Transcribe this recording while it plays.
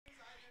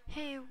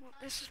Hey,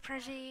 this is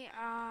Prezi.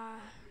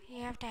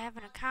 You have to have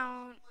an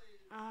account.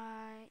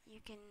 You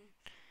can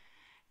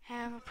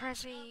have a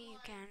prezi. You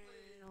can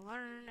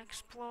learn,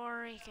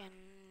 explore. You can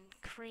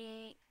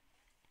create.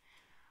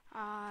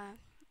 Uh,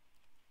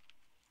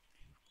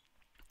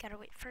 Gotta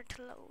wait for it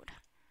to load.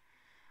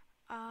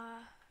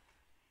 Uh,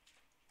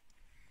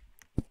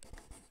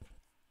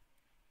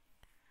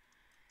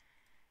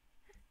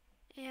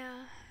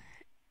 yeah,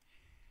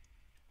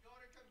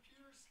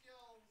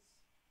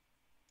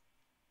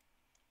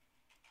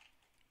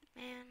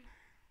 man.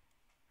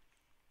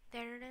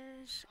 There it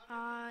is.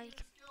 You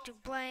can do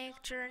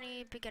blank,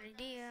 journey, big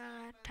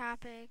idea,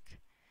 topic,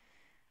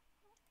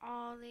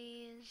 all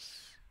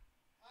these.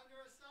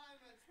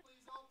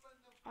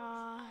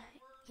 Uh,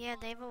 yeah,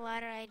 they have a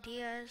lot of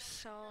ideas,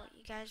 so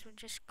you guys would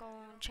just go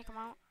and check them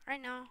out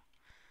right now.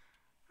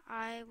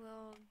 I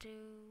will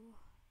do,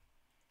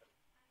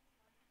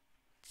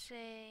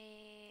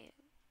 say,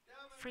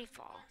 free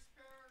fall.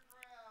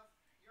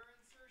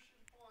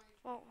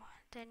 Well,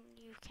 then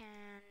you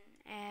can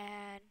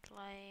add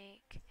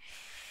like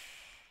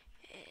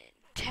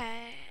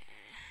te-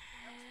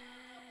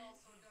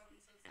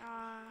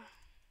 uh,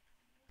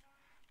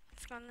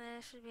 it's gonna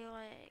this would be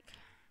like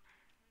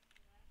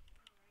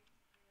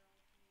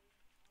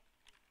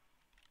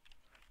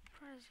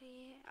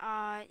prezi.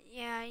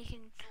 Yeah, you can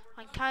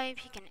like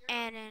type. You can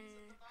add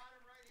in,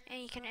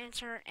 and you can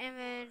insert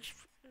image,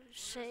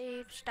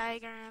 shapes,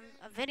 diagram,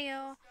 a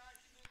video,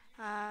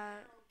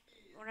 uh,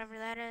 whatever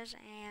that is,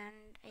 and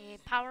a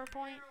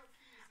PowerPoint,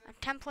 a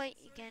template.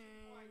 You can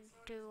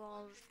do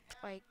all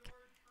like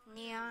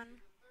neon.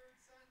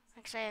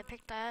 Like say I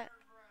picked that,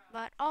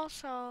 but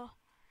also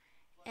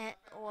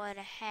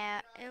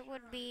it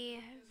would be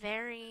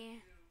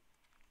very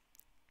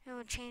it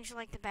would change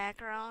like the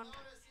background,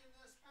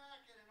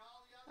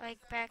 like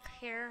back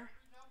here,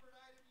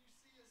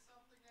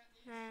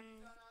 then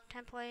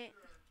template.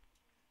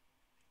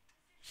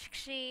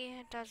 See,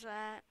 it does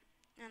that,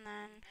 and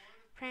then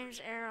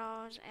frames,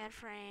 arrows, add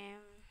frame,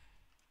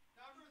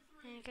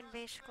 and you can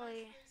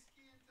basically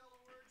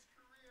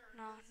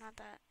no, not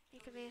that. You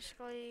can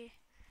basically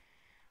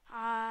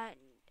uh,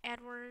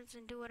 add words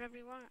and do whatever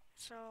you want.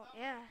 So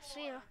yeah,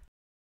 see ya.